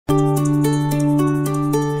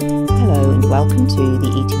welcome to the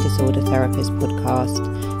Eating Disorder Therapist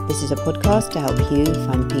podcast. This is a podcast to help you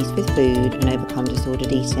find peace with food and overcome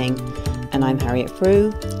disordered eating. And I'm Harriet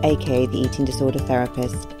Frew, aka the Eating Disorder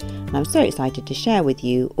Therapist. And I'm so excited to share with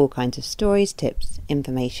you all kinds of stories, tips,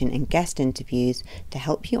 information and guest interviews to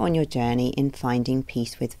help you on your journey in finding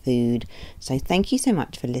peace with food. So thank you so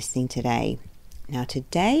much for listening today. Now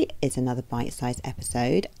today is another bite-sized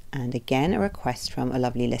episode, and again a request from a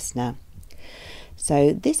lovely listener.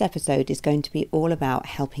 So this episode is going to be all about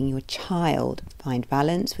helping your child find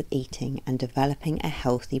balance with eating and developing a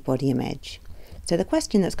healthy body image. So the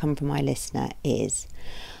question that's come from my listener is,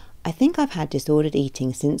 I think I've had disordered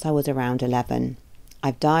eating since I was around 11.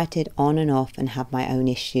 I've dieted on and off and have my own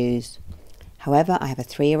issues. However, I have a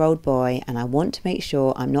 3-year-old boy and I want to make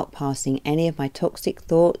sure I'm not passing any of my toxic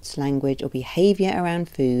thoughts, language or behaviour around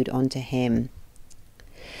food onto him.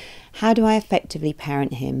 How do I effectively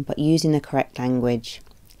parent him but using the correct language?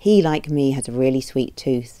 He, like me, has a really sweet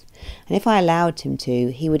tooth, and if I allowed him to,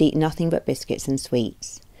 he would eat nothing but biscuits and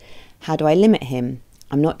sweets. How do I limit him?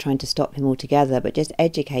 I'm not trying to stop him altogether, but just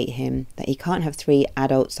educate him that he can't have 3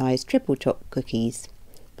 adult-sized triple chocolate cookies,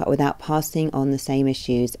 but without passing on the same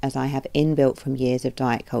issues as I have inbuilt from years of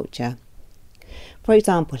diet culture. For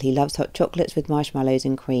example, he loves hot chocolates with marshmallows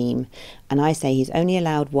and cream, and I say he's only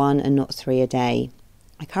allowed 1 and not 3 a day.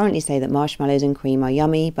 I currently say that marshmallows and cream are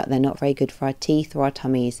yummy, but they're not very good for our teeth or our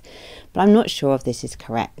tummies, but I'm not sure if this is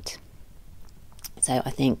correct. So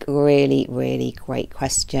I think really great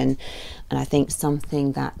question, and I think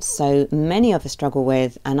something that so many of us struggle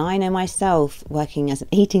with, and I know myself working as an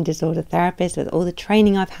eating disorder therapist with all the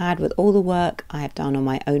training I've had, with all the work I have done on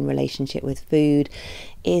my own relationship with food,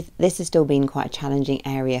 is this has still been quite a challenging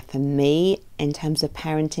area for me in terms of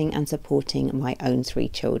parenting and supporting my own 3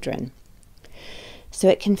 children. So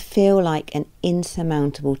it can feel like an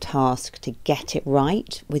insurmountable task to get it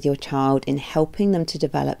right with your child in helping them to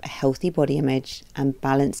develop a healthy body image and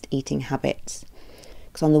balanced eating habits.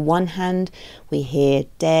 Because on the one hand, we hear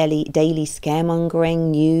daily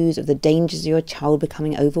scaremongering news of the dangers of your child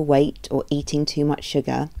becoming overweight or eating too much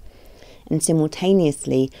sugar. And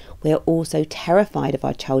simultaneously, we are also terrified of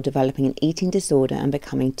our child developing an eating disorder and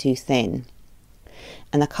becoming too thin.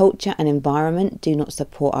 And the culture and environment do not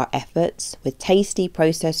support our efforts, with tasty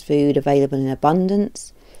processed food available in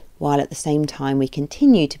abundance, while at the same time we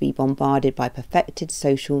continue to be bombarded by perfected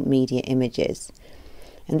social media images.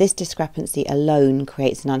 And this discrepancy alone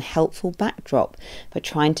creates an unhelpful backdrop for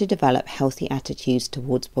trying to develop healthy attitudes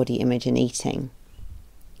towards body image and eating.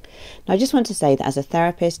 Now, I just want to say that as a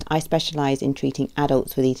therapist, I specialise in treating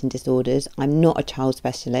adults with eating disorders. I'm not a child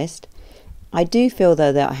specialist. I do feel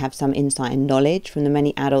though that I have some insight and knowledge from the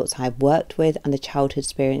many adults I have worked with and the childhood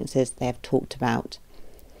experiences they have talked about.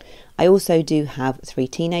 I also do have 3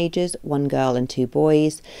 teenagers, 1 girl and 2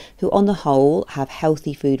 boys, who on the whole have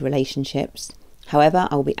healthy food relationships. However,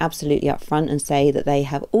 I will be absolutely upfront and say that they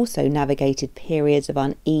have also navigated periods of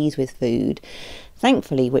unease with food,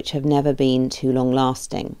 thankfully which have never been too long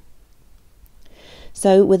lasting.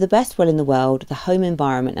 So with the best will in the world, the home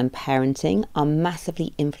environment and parenting are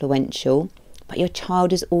massively influential, but your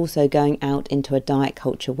child is also going out into a diet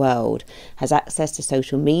culture world, has access to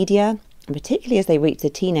social media, and particularly as they reach the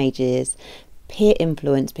teenage years, peer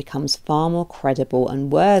influence becomes far more credible and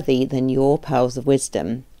worthy than your pearls of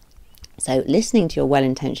wisdom. So listening to your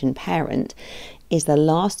well-intentioned parent is the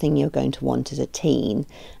last thing you're going to want as a teen.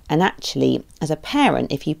 And actually, as a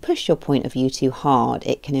parent, if you push your point of view too hard,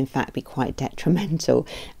 it can in fact be quite detrimental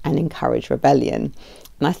and encourage rebellion.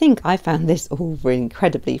 And I think I found this all really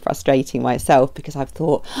incredibly frustrating myself, because I've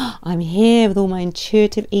thought, I'm here with all my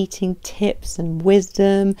intuitive eating tips and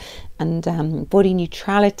wisdom and body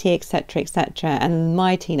neutrality, etc., etc. And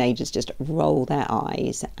my teenagers just roll their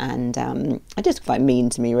eyes and are just quite mean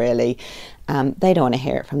to me, really. They don't want to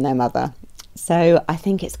hear it from their mother. So I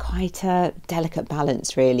think it's quite a delicate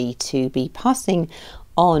balance, really, to be passing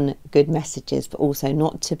on good messages, but also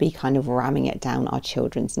not to be kind of ramming it down our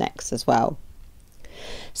children's necks as well.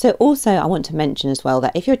 So also I want to mention as well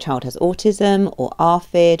that if your child has autism or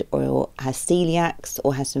ARFID or has celiacs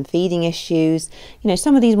or has some feeding issues,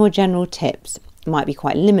 some of these more general tips might be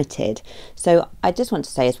quite limited. So I just want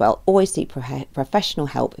to say as well, always seek professional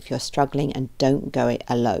help if you're struggling and don't go it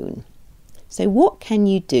alone. So what can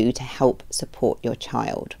you do to help support your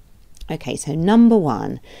child? Okay, so number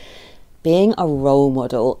 1, being a role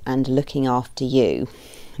model and looking after you.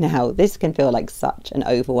 Now, this can feel like such an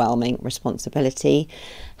overwhelming responsibility.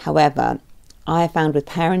 However, I have found with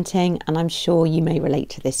parenting, and I'm sure you may relate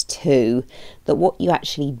to this too, that what you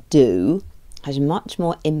actually do has much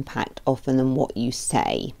more impact often than what you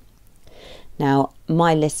say. Now,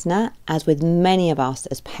 my listener, as with many of us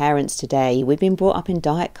as parents today, we've been brought up in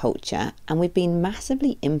diet culture and we've been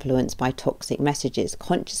massively influenced by toxic messages,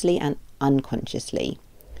 consciously and unconsciously.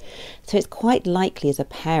 So it's quite likely as a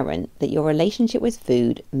parent that your relationship with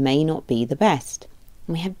food may not be the best.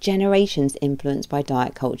 And we have generations influenced by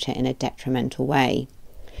diet culture in a detrimental way.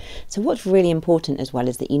 So what's really important as well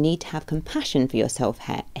is that you need to have compassion for yourself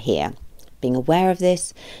here. Being aware of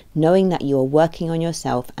this, knowing that you are working on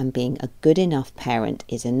yourself and being a good enough parent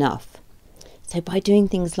is enough. So by doing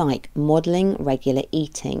things like modelling regular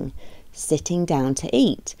eating, sitting down to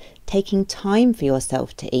eat, taking time for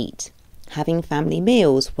yourself to eat, having family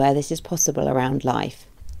meals where this is possible around life,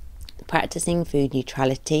 practicing food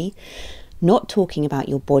neutrality, not talking about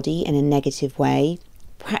your body in a negative way,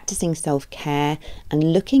 practicing self-care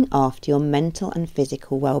and looking after your mental and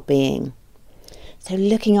physical well-being. So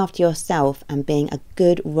looking after yourself and being a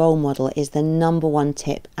good role model is the number one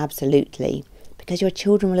tip, absolutely, because your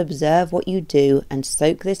children will observe what you do and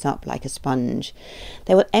soak this up like a sponge.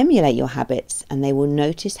 They will emulate your habits and they will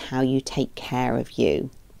notice how you take care of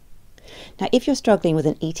you. Now, if you're struggling with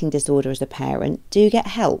an eating disorder as a parent, do get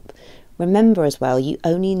help. Remember as well, you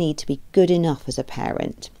only need to be good enough as a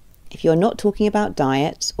parent. If you're not talking about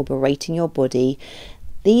diets or berating your body,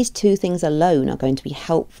 these two things alone are going to be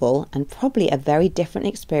helpful and probably a very different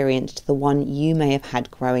experience to the one you may have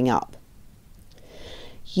had growing up.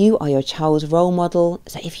 You are your child's role model,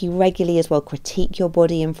 so if you regularly as well critique your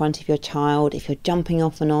body in front of your child, if you're jumping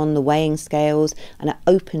off and on the weighing scales and are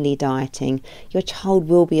openly dieting, your child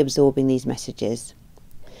will be absorbing these messages.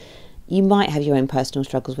 You might have your own personal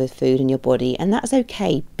struggles with food and your body, and that's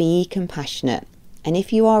okay. Be compassionate. And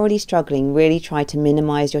if you are really struggling, really try to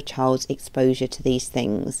minimise your child's exposure to these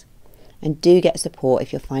things. And do get support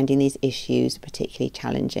if you're finding these issues particularly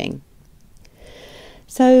challenging.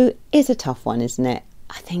 So it's a tough one, isn't it?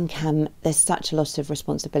 I think there's such a lot of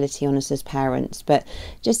responsibility on us as parents. But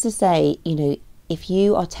just to say, if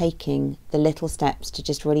you are taking the little steps to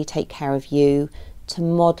just really take care of you, to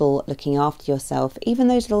model looking after yourself, even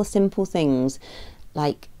those little simple things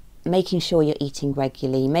like making sure you're eating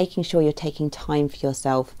regularly, making sure you're taking time for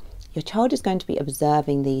yourself, your child is going to be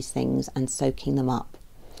observing these things and soaking them up.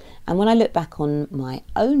 And when I look back on my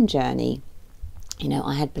own journey,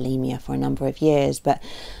 I had bulimia for a number of years, but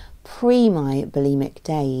pre my bulimic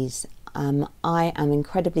days, I am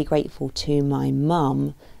incredibly grateful to my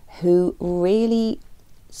mum, who really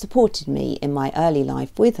supported me in my early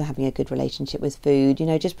life with having a good relationship with food,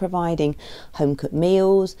 just providing home cooked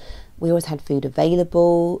meals. We always had food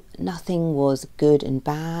available. Nothing was good and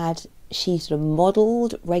bad. She sort of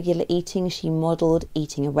modelled regular eating. She modelled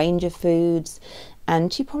eating a range of foods.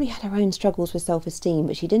 And she probably had her own struggles with self-esteem,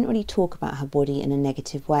 but she didn't really talk about her body in a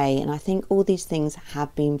negative way. And I think all these things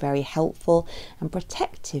have been very helpful and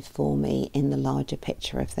protective for me in the larger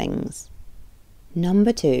picture of things.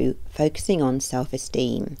 Number 2, focusing on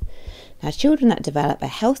self-esteem. Now, children that develop a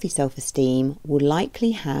healthy self-esteem will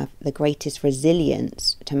likely have the greatest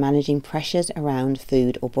resilience to managing pressures around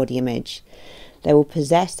food or body image. They will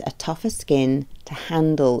possess a tougher skin to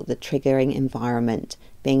handle the triggering environment,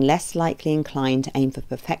 being less likely inclined to aim for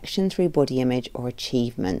perfection through body image or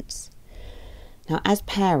achievements. Now, as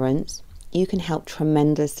parents, you can help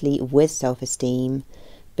tremendously with self-esteem,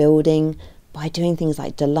 building by doing things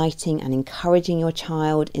like delighting and encouraging your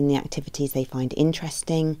child in the activities they find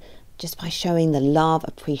interesting, just by showing the love,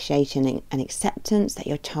 appreciation and acceptance that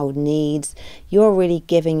your child needs. You're really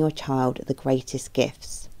giving your child the greatest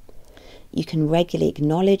gifts. You can regularly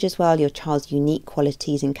acknowledge as well your child's unique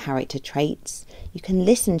qualities and character traits. You can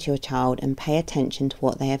listen to your child and pay attention to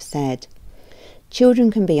what they have said.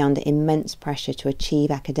 Children can be under immense pressure to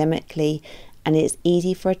achieve academically, and it's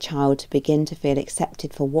easy for a child to begin to feel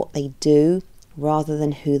accepted for what they do rather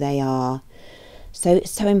than who they are. So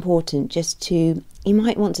it's so important you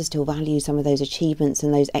might want to still value some of those achievements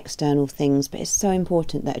and those external things, but it's so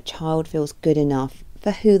important that a child feels good enough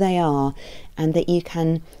for who they are and that you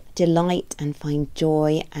can delight and find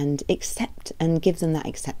joy and accept and give them that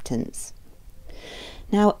acceptance.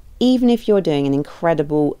 Now, even if you're doing an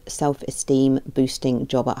incredible self-esteem boosting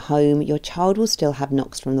job at home, your child will still have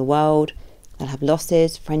knocks from the world. They'll have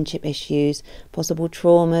losses, friendship issues, possible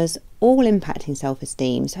traumas, all impacting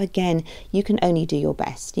self-esteem. So again, you can only do your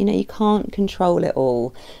best. You can't control it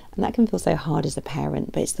all. And that can feel so hard as a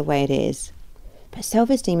parent, but it's the way it is. But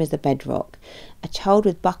self-esteem is the bedrock. A child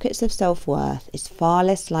with buckets of self-worth is far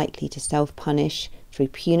less likely to self-punish through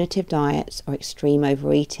punitive diets or extreme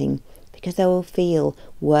overeating, because they will feel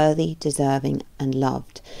worthy, deserving and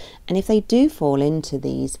loved. And if they do fall into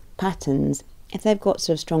these patterns, if they've got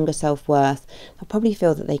sort of stronger self-worth, they'll probably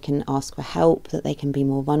feel that they can ask for help, that they can be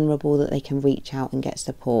more vulnerable, that they can reach out and get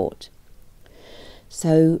support.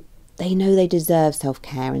 So they know they deserve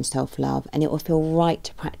self-care and self-love, and it will feel right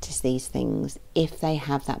to practice these things if they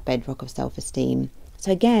have that bedrock of self-esteem.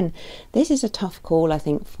 So again, this is a tough call, I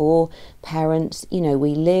think, for parents. You know,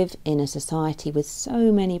 we live in a society with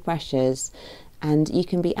so many pressures, and you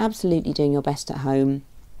can be absolutely doing your best at home,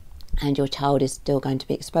 and your child is still going to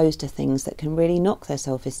be exposed to things that can really knock their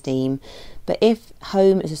self-esteem. But if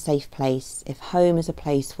home is a safe place, if home is a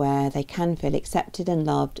place where they can feel accepted and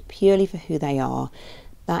loved purely for who they are,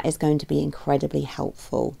 that is going to be incredibly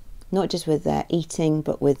helpful, not just with their eating,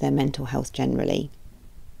 but with their mental health generally.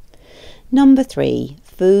 Number 3,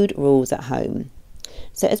 food rules at home.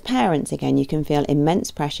 So as parents, again, you can feel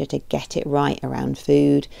immense pressure to get it right around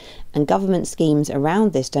food, and government schemes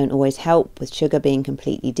around this don't always help, with sugar being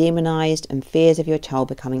completely demonised and fears of your child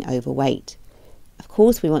becoming overweight. Of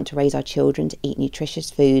course, we want to raise our children to eat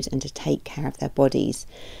nutritious foods and to take care of their bodies.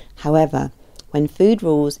 However, when food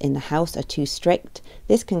rules in the house are too strict,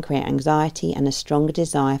 this can create anxiety and a stronger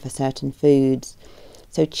desire for certain foods.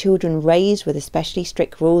 So children raised with especially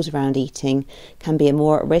strict rules around eating can be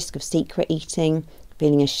more at risk of secret eating,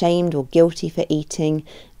 feeling ashamed or guilty for eating,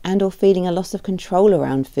 and or feeling a loss of control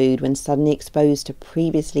around food when suddenly exposed to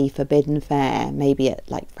previously forbidden fare, maybe at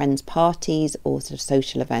like friends' parties or sort of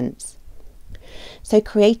social events. So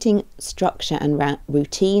creating structure and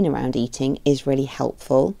routine around eating is really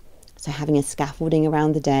helpful. So having a scaffolding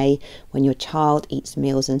around the day when your child eats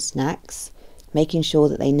meals and snacks, making sure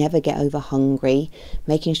that they never get over hungry,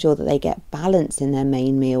 making sure that they get balance in their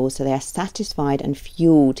main meals so they are satisfied and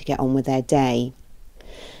fueled to get on with their day.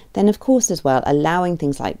 Then of course as well, allowing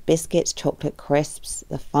things like biscuits, chocolate crisps,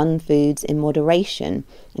 the fun foods in moderation.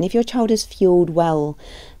 And if your child is fueled well,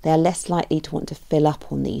 they are less likely to want to fill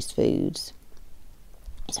up on these foods.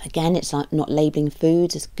 So again, it's like not labelling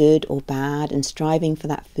foods as good or bad and striving for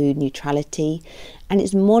that food neutrality. And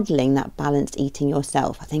it's modelling that balanced eating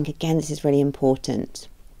yourself. I think again, this is really important.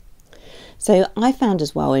 So I found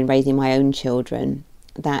as well in raising my own children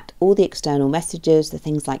that all the external messages, the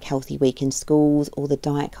things like Healthy Week in schools, all the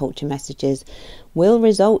diet culture messages will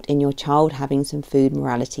result in your child having some food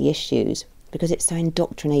morality issues because it's so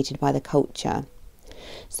indoctrinated by the culture.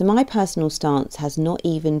 So my personal stance has not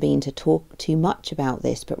even been to talk too much about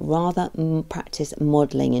this, but rather practice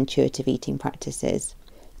modelling intuitive eating practices.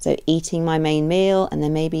 So eating my main meal and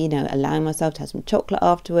then maybe, allowing myself to have some chocolate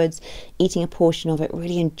afterwards, eating a portion of it,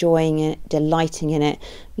 really enjoying it, delighting in it,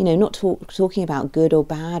 not talking about good or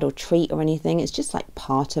bad or treat or anything. It's just like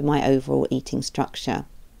part of my overall eating structure.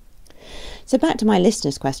 So back to my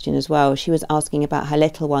listener's question as well. She was asking about her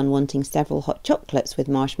little one wanting several hot chocolates with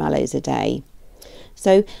marshmallows a day.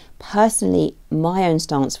 So personally, my own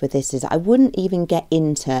stance with this is I wouldn't even get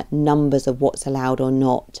into numbers of what's allowed or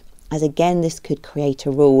not, as again, this could create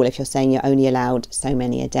a rule if you're saying you're only allowed so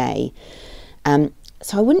many a day.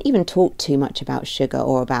 So I wouldn't even talk too much about sugar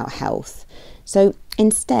or about health. So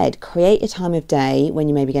instead, create a time of day when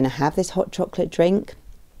you're maybe going to have this hot chocolate drink.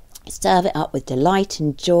 Serve it up with delight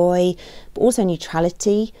and joy, but also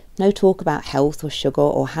neutrality. No talk about health or sugar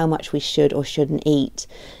or how much we should or shouldn't eat.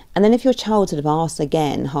 And then if your child sort of asks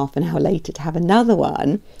again half an hour later to have another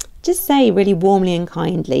one, just say really warmly and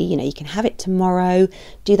kindly, you can have it tomorrow.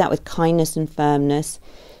 Do that with kindness and firmness.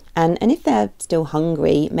 And if they're still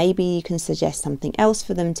hungry, maybe you can suggest something else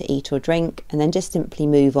for them to eat or drink and then just simply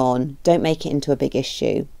move on. Don't make it into a big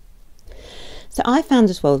issue. So I found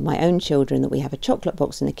as well with my own children that we have a chocolate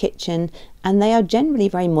box in the kitchen and they are generally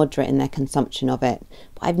very moderate in their consumption of it.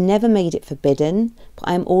 But I've never made it forbidden, but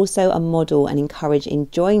I'm also a model and encourage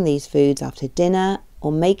enjoying these foods after dinner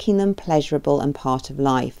or making them pleasurable and part of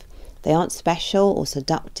life. They aren't special or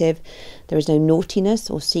seductive. There is no naughtiness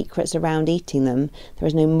or secrets around eating them. There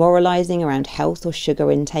is no moralising around health or sugar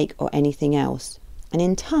intake or anything else. And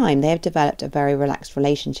in time, they have developed a very relaxed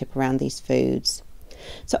relationship around these foods.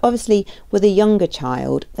 So obviously, with a younger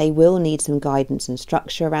child, they will need some guidance and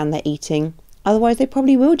structure around their eating. Otherwise, they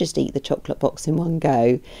probably will just eat the chocolate box in one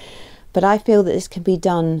go. But I feel that this can be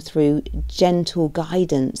done through gentle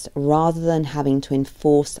guidance rather than having to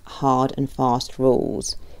enforce hard and fast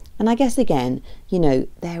rules. And I guess, again,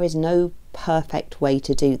 there is no perfect way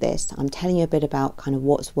to do this. I'm telling you a bit about kind of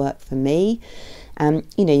what's worked for me. You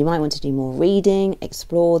might want to do more reading,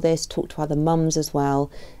 explore this, talk to other mums as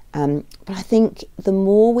well. But I think the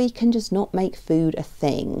more we can just not make food a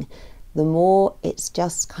thing, the more it's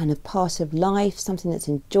just kind of part of life, something that's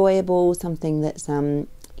enjoyable, something that's,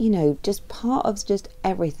 just part of just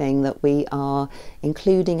everything that we are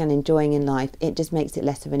including and enjoying in life, it just makes it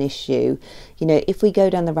less of an issue. If we go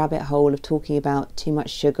down the rabbit hole of talking about too much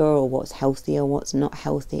sugar or what's healthy or what's not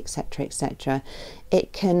healthy, etc., etc.,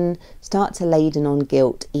 it can start to laden on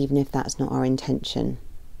guilt, even if that's not our intention.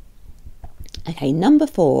 Okay, number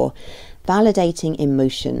 4, validating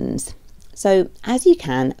emotions. So as you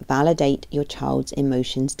can, validate your child's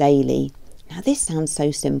emotions daily. Now this sounds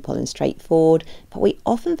so simple and straightforward, but we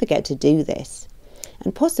often forget to do this.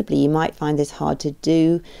 And possibly you might find this hard to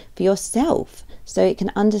do for yourself, so it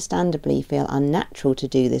can understandably feel unnatural to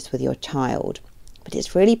do this with your child. But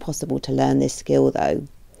it's really possible to learn this skill though.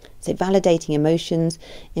 So validating emotions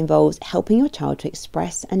involves helping your child to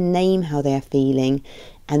express and name how they are feeling,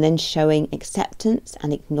 and then showing acceptance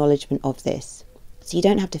and acknowledgement of this. So you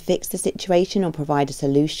don't have to fix the situation or provide a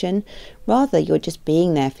solution, rather you're just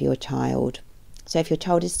being there for your child. So if your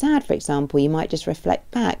child is sad, for example, you might just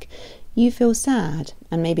reflect back, you feel sad,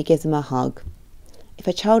 and maybe give them a hug. If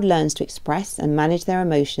a child learns to express and manage their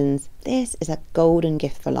emotions, this is a golden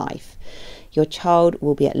gift for life. Your child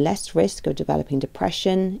will be at less risk of developing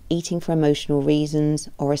depression, eating for emotional reasons,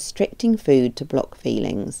 or restricting food to block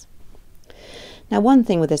feelings. Now, one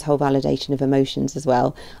thing with this whole validation of emotions as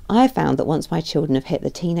well, I have found that once my children have hit the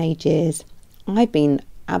teenage years, I've been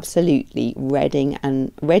absolutely ready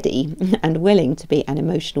and willing to be an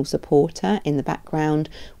emotional supporter in the background,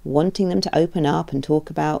 wanting them to open up and talk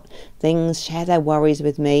about things, share their worries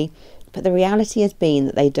with me. But the reality has been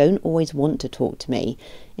that they don't always want to talk to me.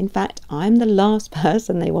 In fact, I'm the last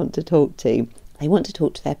person they want to talk to. They want to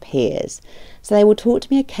talk to their peers. So they will talk to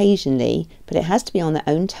me occasionally, but it has to be on their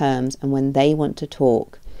own terms and when they want to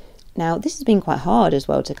talk. Now, this has been quite hard as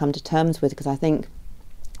well to come to terms with, because I think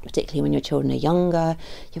particularly when your children are younger,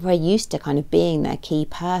 you're very used to kind of being their key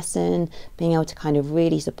person, being able to kind of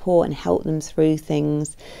really support and help them through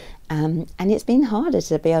things. And it's been harder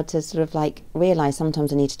to be able to sort of like realise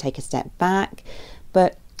sometimes I need to take a step back.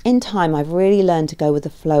 But in time, I've really learned to go with the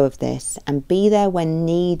flow of this and be there when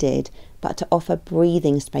needed, but to offer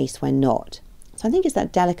breathing space when not. So I think it's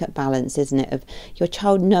that delicate balance, isn't it, of your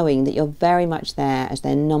child knowing that you're very much there as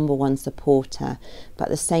their number one supporter, but at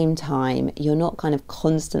the same time, you're not kind of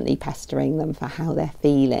constantly pestering them for how they're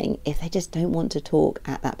feeling if they just don't want to talk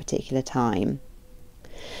at that particular time.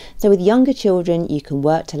 So with younger children, you can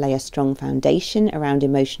work to lay a strong foundation around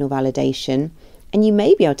emotional validation, and you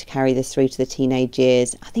may be able to carry this through to the teenage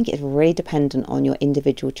years. I think it's really dependent on your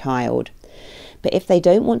individual child. But if they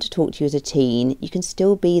don't want to talk to you as a teen, you can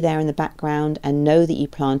still be there in the background and know that you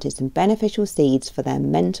planted some beneficial seeds for their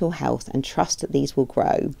mental health and trust that these will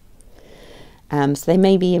grow. So they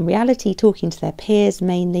may be in reality talking to their peers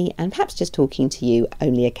mainly, and perhaps just talking to you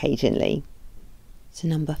only occasionally. So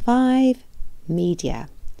number 5, media.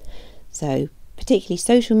 So particularly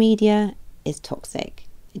social media is toxic.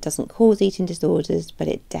 It doesn't cause eating disorders, but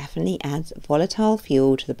it definitely adds volatile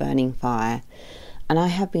fuel to the burning fire. And I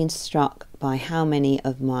have been struck by how many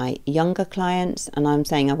of my younger clients, and I'm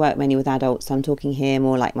saying I work mainly with adults, so I'm talking here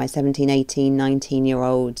more like my 17, 18,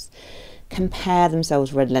 19-year-olds, compare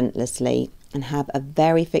themselves relentlessly and have a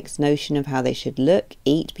very fixed notion of how they should look,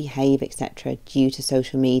 eat, behave, etc. due to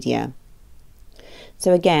social media.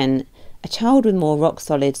 So again, a child with more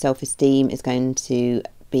rock-solid self-esteem is going to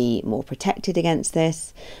be more protected against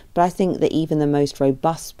this, but I think that even the most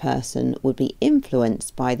robust person would be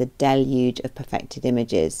influenced by the deluge of perfected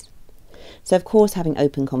images. So of course, having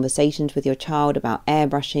open conversations with your child about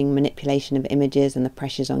airbrushing, manipulation of images and the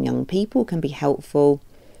pressures on young people can be helpful.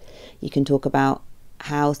 You can talk about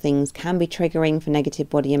how things can be triggering for negative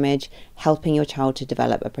body image, helping your child to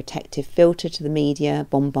develop a protective filter to the media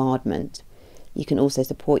bombardment. You can also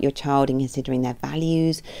support your child in considering their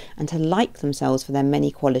values and to like themselves for their many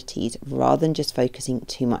qualities rather than just focusing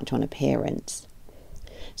too much on appearance.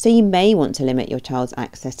 So you may want to limit your child's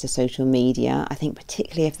access to social media, I think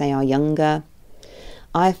particularly if they are younger.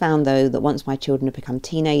 I found though that once my children have become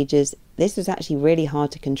teenagers, this was actually really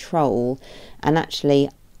hard to control, and actually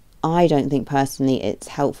I don't think personally it's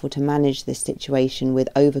helpful to manage this situation with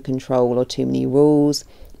over control or too many rules,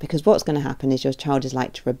 because what's going to happen is your child is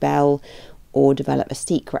like to rebel or develop a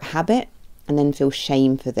secret habit and then feel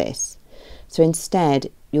shame for this. So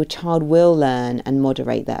instead, your child will learn and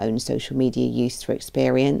moderate their own social media use through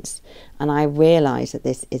experience, and I realise that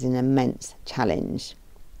this is an immense challenge.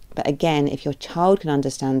 But again, if your child can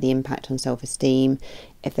understand the impact on self-esteem,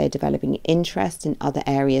 if they're developing interest in other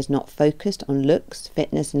areas not focused on looks,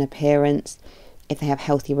 fitness and appearance, if they have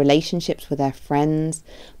healthy relationships with their friends,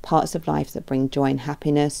 parts of life that bring joy and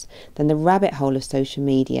happiness, then the rabbit hole of social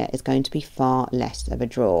media is going to be far less of a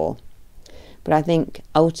draw. But I think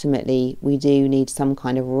ultimately we do need some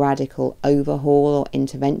kind of radical overhaul or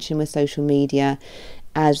intervention with social media,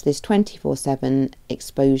 as this 24/7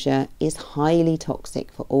 exposure is highly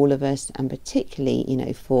toxic for all of us, and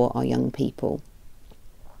particularly, for our young people.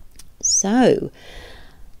 So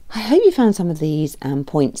I hope you found some of these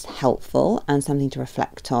points helpful and something to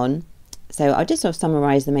reflect on. So I'll just sort of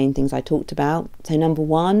summarise the main things I talked about. So number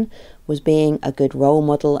one was being a good role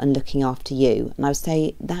model and looking after you. And I would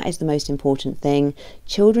say that is the most important thing.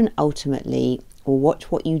 Children ultimately will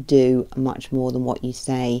watch what you do much more than what you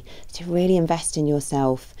say. So really invest in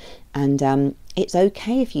yourself. And it's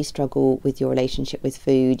okay if you struggle with your relationship with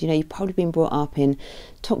food. You've probably been brought up in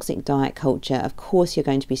toxic diet culture. Of course you're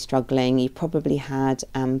going to be struggling. You've probably had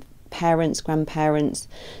parents, grandparents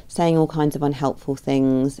saying all kinds of unhelpful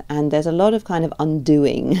things, and there's a lot of kind of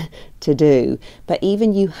undoing to do. But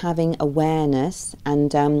even you having awareness and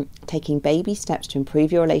taking baby steps to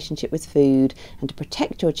improve your relationship with food and to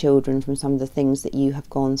protect your children from some of the things that you have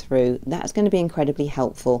gone through, that's going to be incredibly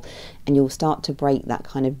helpful, and you'll start to break that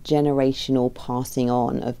kind of generational passing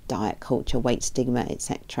on of diet culture, weight stigma,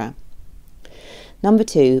 etc. Number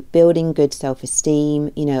two, building good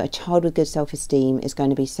self-esteem. A child with good self-esteem is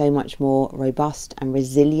going to be so much more robust and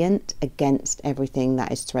resilient against everything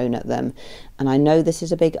that is thrown at them. And I know this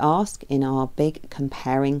is a big ask in our big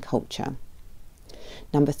comparing culture.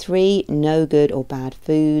 Number three, no good or bad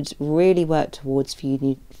foods. Really work towards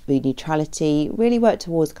food neutrality. Really work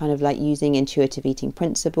towards kind of like using intuitive eating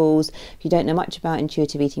principles. If you don't know much about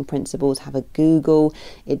intuitive eating principles, have a Google.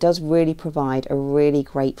 It does really provide a really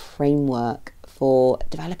great framework for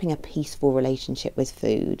developing a peaceful relationship with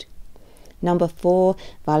food. Number four,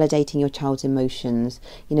 validating your child's emotions.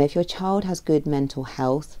 If your child has good mental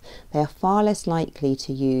health, they are far less likely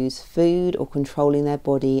to use food or controlling their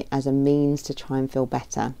body as a means to try and feel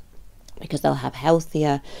better, because they'll have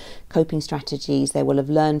healthier coping strategies. They will have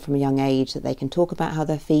learned from a young age that they can talk about how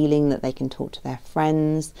they're feeling, that they can talk to their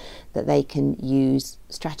friends, that they can use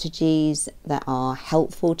strategies that are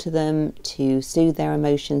helpful to them to soothe their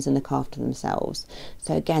emotions and look after themselves.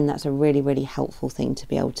 So again, that's a really, really helpful thing to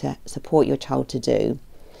be able to support your child to do.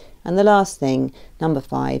 And the last thing, number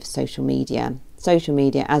five, social media. Social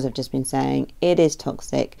media, as I've just been saying, it is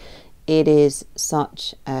toxic. It is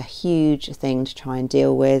such a huge thing to try and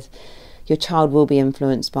deal with. Your child will be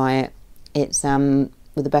influenced by it. It's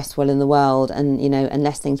with the best will in the world, and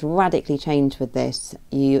unless things radically change with this,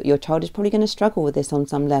 your child is probably going to struggle with this on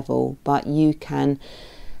some level, but you can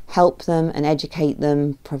help them and educate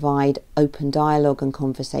them, provide open dialogue and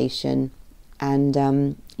conversation, and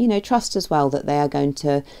trust as well that they are going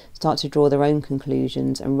to start to draw their own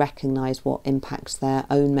conclusions and recognise what impacts their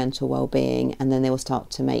own mental well-being, and then they will start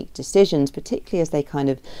to make decisions, particularly as they kind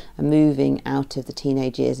of are moving out of the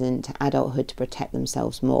teenage years into adulthood, to protect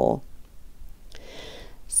themselves more.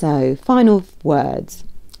 So, final words.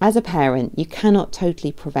 As a parent, you cannot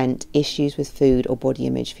totally prevent issues with food or body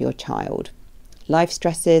image for your child. Life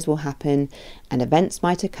stresses will happen and events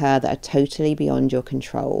might occur that are totally beyond your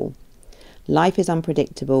control. Life is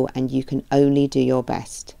unpredictable and you can only do your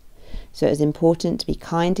best. So it is important to be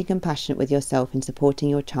kind and compassionate with yourself in supporting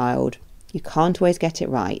your child. You can't always get it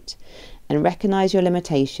right, and recognise your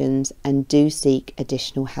limitations and do seek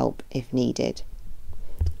additional help if needed.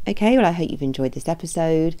 Okay, well, I hope you've enjoyed this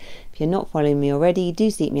episode. If you're not following me already, do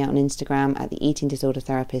seek me out on Instagram at the eating disorder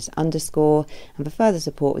therapist _. And for further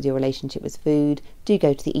support with your relationship with food, do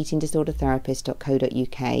go to the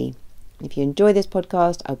eatingdisordertherapist.co.uk. If you enjoy this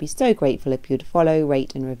podcast, I'll be so grateful if you'd follow,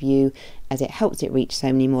 rate and review, as it helps it reach so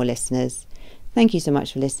many more listeners. Thank you so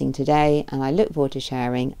much for listening today, and I look forward to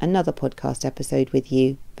sharing another podcast episode with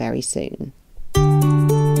you very soon.